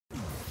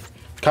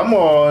Come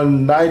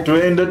on,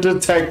 Nightwing the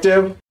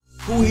detective.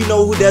 Who you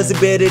know who does it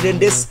better than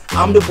this?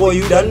 I'm the boy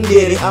you done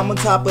did it. I'm on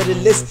top of the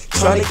list,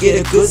 trying to get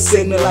a good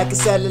signal like a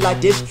satellite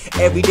dish.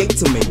 Every day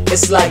to me,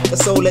 it's like a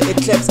solar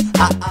eclipse.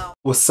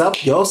 What's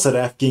up, y'all?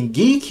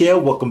 s.a.geek here.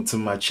 Welcome to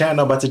my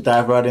channel. About to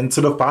dive right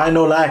into the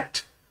final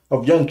act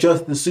of Young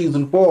Justice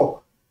Season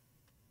 4.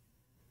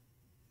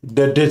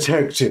 The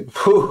Detective.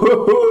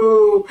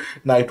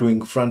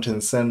 Nightwing front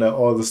and center.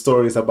 All the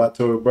stories about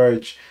to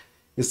emerge.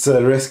 It's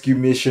a rescue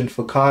mission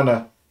for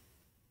Connor.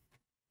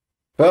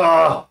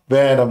 Ah,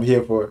 man, I'm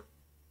here for it.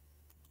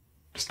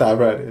 Just dive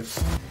right in.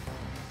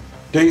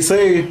 They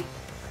say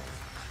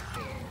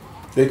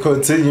they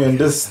continue in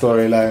this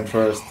storyline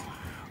first.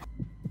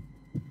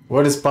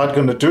 What is Pat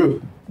gonna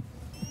do?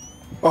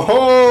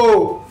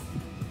 Oh,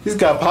 he's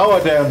got power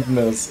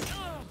dampness.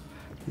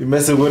 You're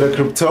messing with a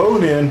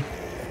Kryptonian.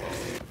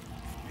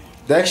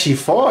 They actually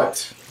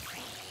fought.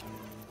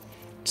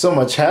 So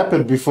much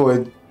happened before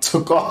it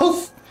took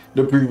off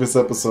the previous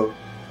episode.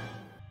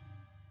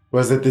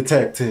 Where's the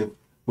detective?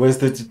 Where's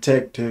the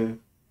detective?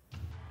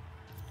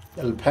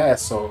 El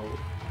Paso.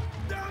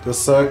 The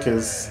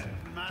circus.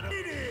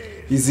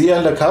 Is he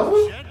undercover?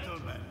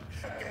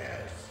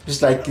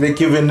 Just like they're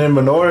giving him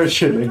an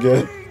origin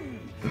again.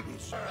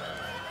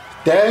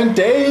 Damn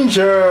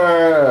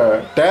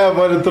danger! Damn,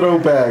 what a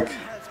throwback.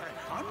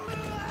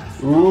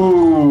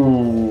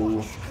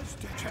 Ooh.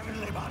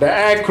 The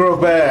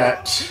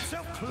acrobat.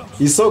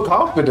 He's so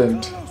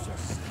confident.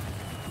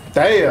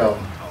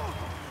 Damn.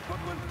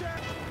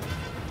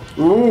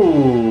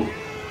 Ooh.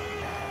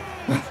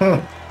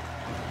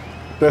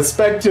 The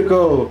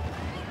spectacle.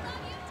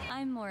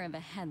 I'm more of a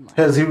headline.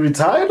 Has he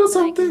retired or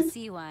something? I can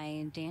see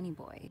why Danny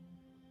boy.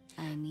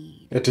 I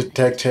need a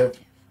detective.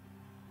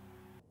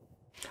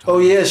 Oh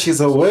yeah, she's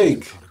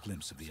awake.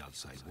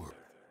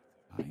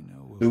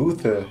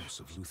 Luther.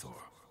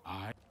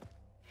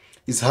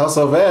 He's House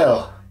of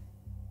L.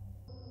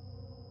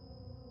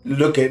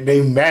 Look at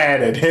they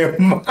mad at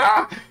him.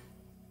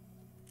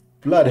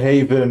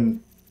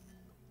 Bloodhaven.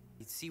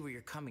 See where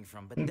you're coming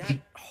from, but that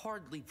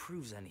hardly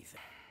proves anything.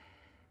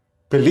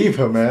 Believe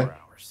her, man.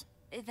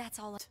 That's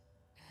all.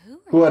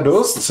 Who are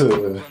those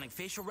two? Running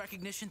facial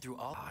recognition through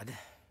all.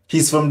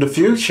 He's from the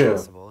future.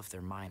 If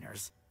they're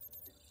minors.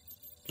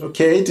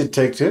 Okay,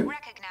 detective.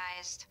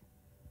 Recognized.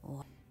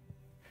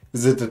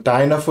 Is it the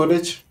diner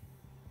footage?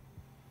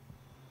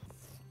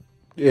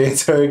 You're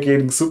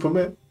interrogating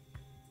Superman?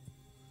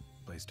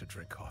 Place to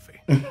drink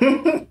coffee.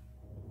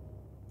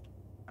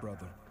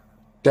 Brother.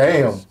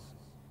 Damn.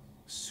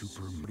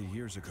 Super 30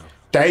 years ago.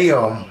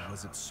 Damn.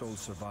 Was it sole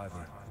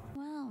survivor?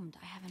 Whelmed.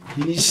 I haven't.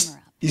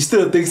 He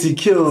still thinks he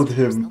killed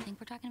him. Still think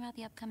we're talking about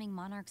the upcoming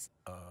Monarchs.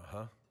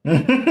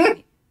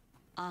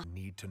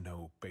 Need to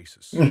know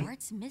basis.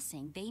 Parts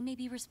missing. They may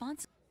be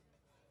responsible.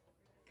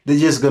 They're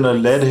just gonna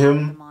let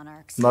him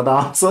not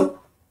answer?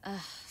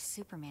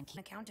 Superman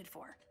accounted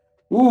for.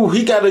 Ooh,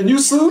 he got a new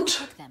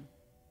suit?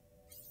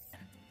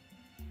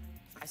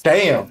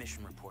 Damn.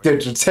 The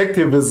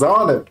detective is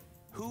on it.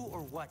 Who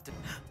or what?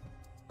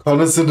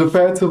 Connor's in the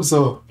Phantom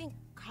Zone.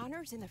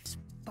 Connor's in the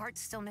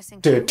Bart's still missing.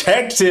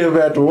 Detective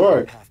at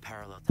work. Path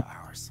parallel to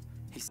ours.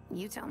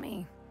 You tell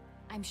me.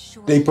 I'm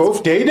sure. They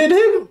both dated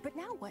him? But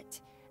now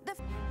what?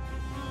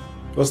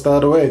 What's the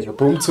other way? A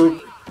boom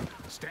tube?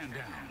 Stand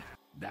down.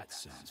 That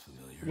sounds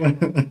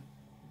familiar.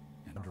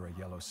 Under a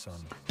yellow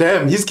sun.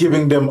 Damn, he's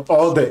giving them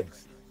all the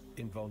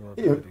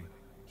invulnerability,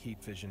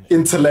 heat vision,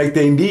 intellect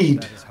they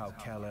need. That is how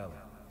Kal-El.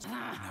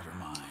 Never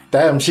mind.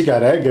 Damn, she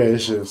got anger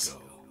issues.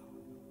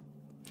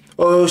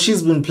 Oh,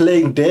 she's been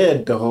playing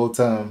dead the whole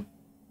time.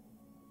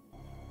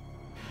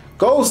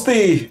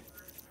 Ghosty!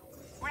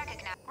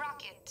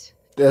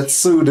 That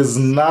suit is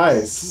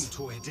nice.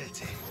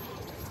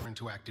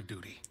 Into active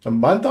duty. A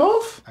month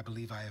off? I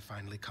believe I have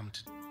finally come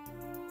to.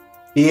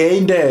 He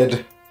ain't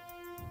dead.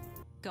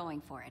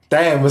 Going for it.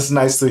 Damn, it's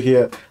nice to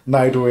hear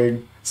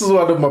Nightwing. This is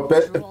one of my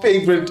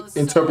favorite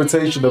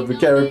interpretation of the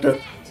character.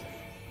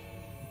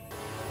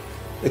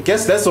 I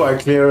guess that's why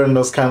Clearing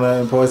was kind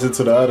of important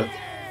to the other.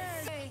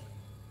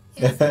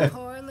 It's a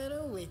poor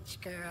little witch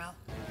girl.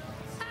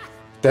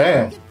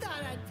 Damn. You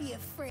thought I'd be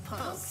afraid.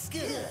 Punk's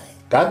good.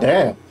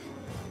 Goddamn.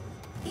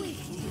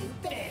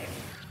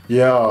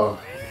 Yo.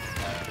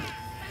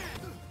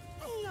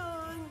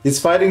 He's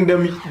fighting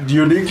them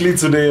uniquely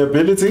to their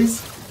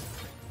abilities.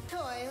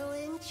 Toil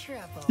in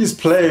trouble. He's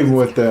playing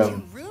with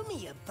them.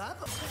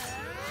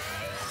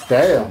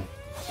 Damn.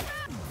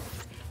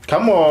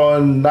 Come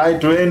on,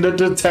 Nightwing the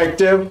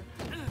detective.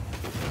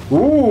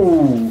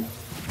 Ooh.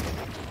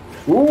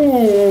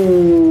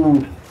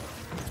 Ooh.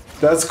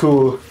 That's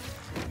cool.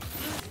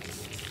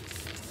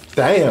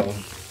 Damn.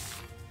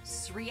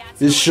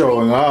 He's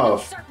showing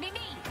off.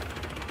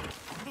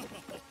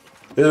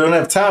 They don't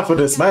have time for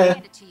this,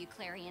 man.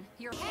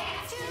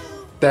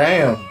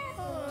 Damn.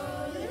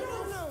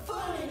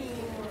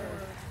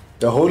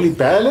 The holy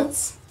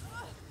balance?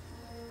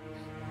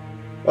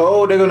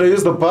 Oh, they're gonna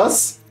use the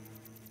bus?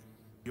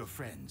 Your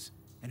friends,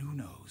 and who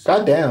knows?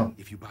 Goddamn.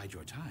 If you bide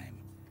your time,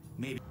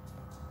 maybe.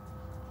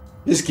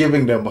 He's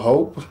giving them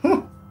hope.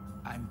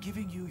 I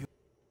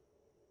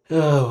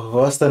Oh,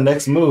 what's the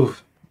next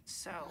move?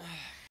 So,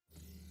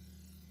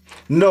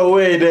 No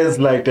way it is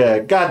like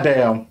that.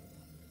 Goddamn.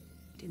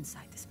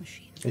 inside this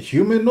machine, A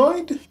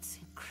humanoid? it's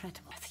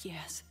incredible.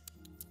 Yes,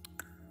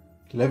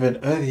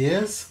 11 Earth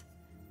years?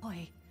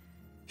 boy,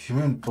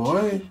 Human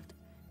boy?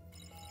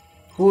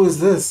 Who is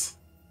this?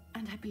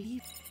 and I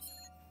believe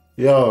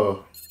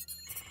Yo.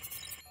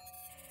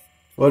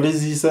 What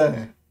is he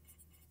saying?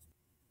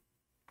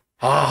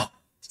 Ah,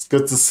 it's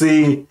good to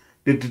see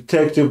the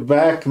detective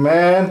back,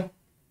 man.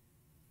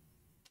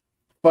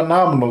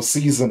 Phenomenal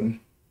season.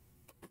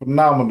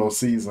 Phenomenal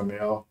season,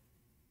 yo.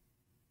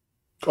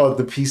 All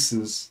the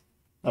pieces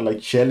are like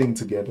gelling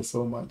together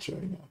so much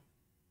right now.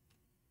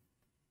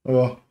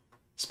 Well,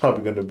 it's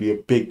probably gonna be a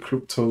big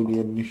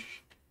Kryptonian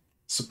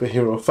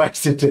superhero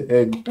fight at the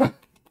end.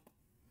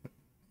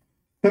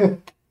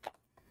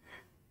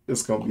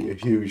 It's gonna be a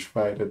huge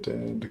fight at the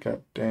end.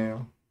 God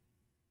damn.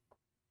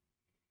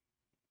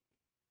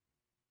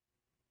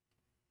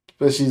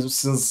 Especially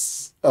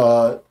since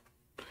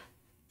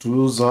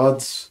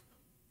Druzad's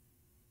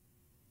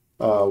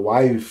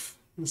wife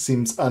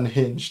seems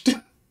unhinged.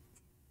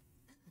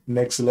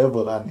 Next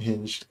level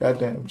unhinged.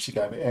 Goddamn, she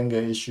got anger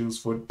issues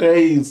for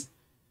days.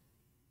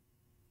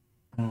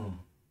 Mm.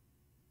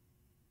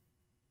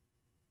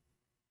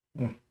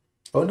 Mm.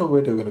 I wonder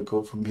where they're gonna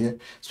go from here.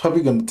 It's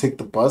probably gonna take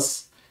the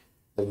bus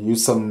and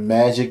use some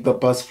magic the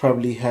bus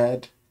probably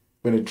had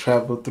when it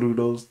traveled through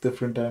those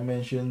different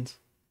dimensions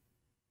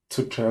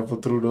to travel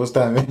through those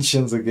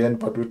dimensions again,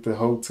 but with the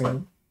whole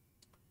team.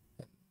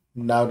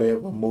 Now they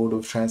have a mode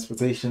of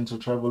transportation to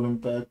traveling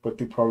back, but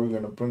they're probably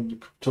gonna bring the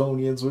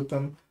Kryptonians with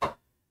them.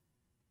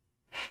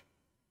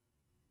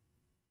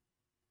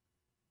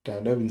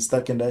 Damn, they've been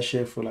stuck in that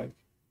shit for like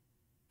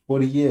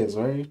 40 years,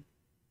 right?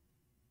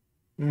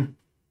 Mm,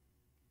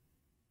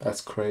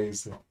 that's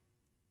crazy.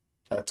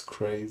 That's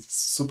crazy.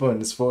 Superman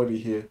is 40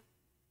 here.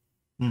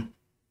 Mm.